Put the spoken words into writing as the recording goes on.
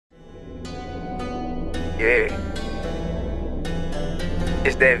Yeah.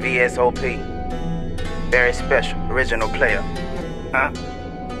 It's that VSOP. Very special, original player. Huh?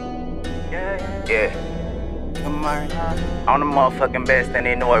 Yeah. Nicamari. I'm the motherfucking best and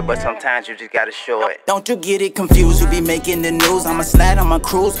they know it, but sometimes you just gotta show it. Don't you get it confused, you be making the news. I'ma slide on my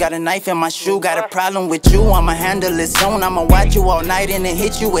cruise, got a knife in my shoe. Got a problem with you, I'ma handle it soon. I'ma watch you all night and then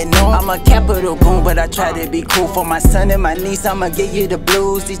hit you at noon. I'm a capital goon, but I try to be cool. For my son and my niece, I'ma give you the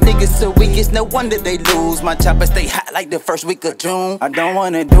blues. These niggas so weak, it's no wonder they lose. My chopper stay hot like the first week of June. I don't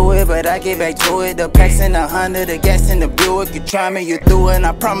wanna do it, but I get back to it. The packs in the Honda, the gas in the Buick. You try me, you through it, and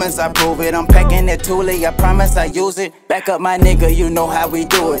I promise I prove it. I'm packing that Thule, I promise I use it. Back up my nigga, you know how we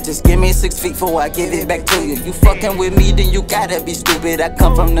do it. Just give me 6 feet before I give it back to you. You fucking with me, then you gotta be stupid. I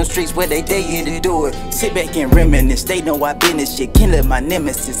come from the streets where they dare you to do it. Sit back and reminisce, they know I been this shit. Killing my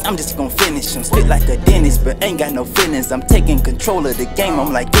nemesis, I'm just gon' finish him. Spit like a dentist, but ain't got no feelings. I'm taking control of the game,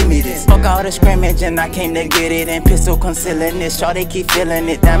 I'm like, give me this. Fuck all the scrimmage and I came to get it. And pistol concealing this, y'all they keep feeling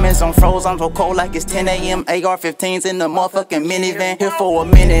it. Diamonds on froze, I'm so cold like it's 10 a.m. AR-15s in the motherfucking minivan. Here for a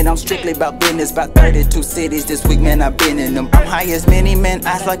minute, I'm strictly about business. About 32 cities this week, man, I've been in them. I'm high as many men,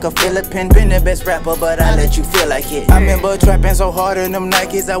 eyes like a Philippine. Been the best rapper, but I let you feel like it. I remember trapping so hard in them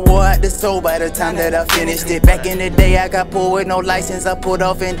Nikes, I wore out the soul by the time that I finished it. Back in the day, I got pulled with no license. I pulled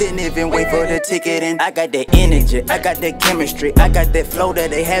off and didn't even wait for the ticket. And I got that energy, I got that chemistry, I got that flow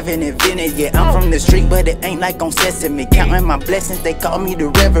that they haven't invented yet. I'm from the street, but it ain't like on Sesame. Counting my blessings, they call me the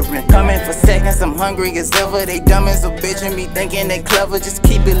Reverend. Coming for seconds, I'm hungry as ever. They dumb as a bitch and me thinking they clever. Just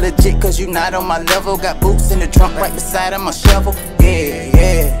keep it legit, cause you not on my level. Got boots in the trunk right beside of my shovel.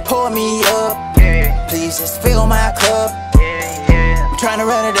 Yeah. Pour me up, please just fill my cup. I'm tryna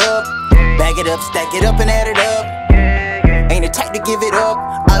run it up, bag it up, stack it up and add it up. Ain't the type to give it up.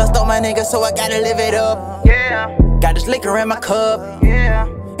 I done stole my nigga, so I gotta live it up. Got this liquor in my cup,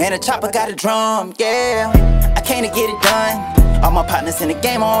 and a chopper got a drum. I came to get it done. All my partners in the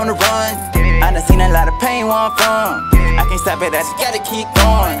game are on the run. I done seen a lot of pain where I'm from. I can't stop it, I just gotta keep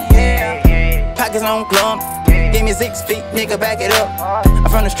going. Pockets on glump, give me 6 feet, nigga, back it up. I'm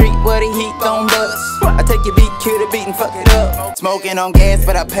from the street where the heat gon' bust. I take your beat, kill the beat and fuck it up. Smoking on gas,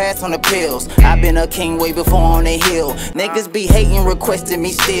 but I pass on the pills. I been a king way before on the hill. Niggas be hating, requesting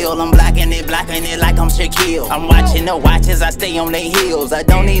me still. I'm blocking it like I'm Shaquille. I'm watching the watches, I stay on their heels. I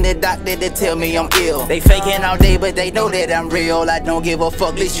don't need a doctor to tell me I'm ill. They faking all day, but they know that I'm real. I don't give a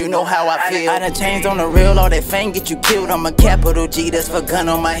fuck, at least you know how I feel. I done changed on the real, all that fame get you killed. I'm a capital G, that's for gun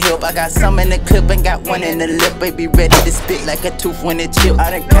on my hip. I got some in the clip and got one in the lip. Baby ready to spit like a tooth when it chip.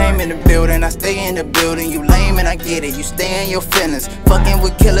 I done came in the building, I stay in the building. You lame and I get it, you stay in your feelings. Fucking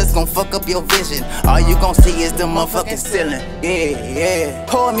with killers gon' fuck up your vision. All you gon' see is the motherfucking ceiling.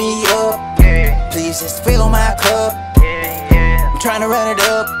 Pour me up, please just fill my cup. I'm tryna run it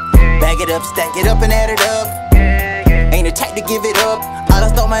up, bag it up, stack it up and add it up. Ain't the type to give it up. I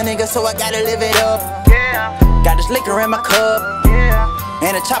done stole my nigga, so I gotta live it up. Got this liquor in my cup,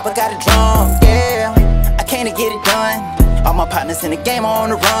 and a chopper got a drum. I came to get it done. All my partners in the game are on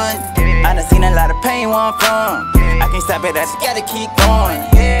the run. I done seen a lot of pain where I'm from. I can't stop it, I just gotta keep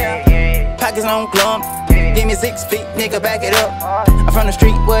going. Pockets on glump, give me 6 feet, nigga, back it up. I'm from the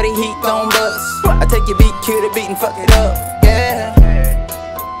street where the heat gon' bust. I take your beat, kill the beat and fuck it up.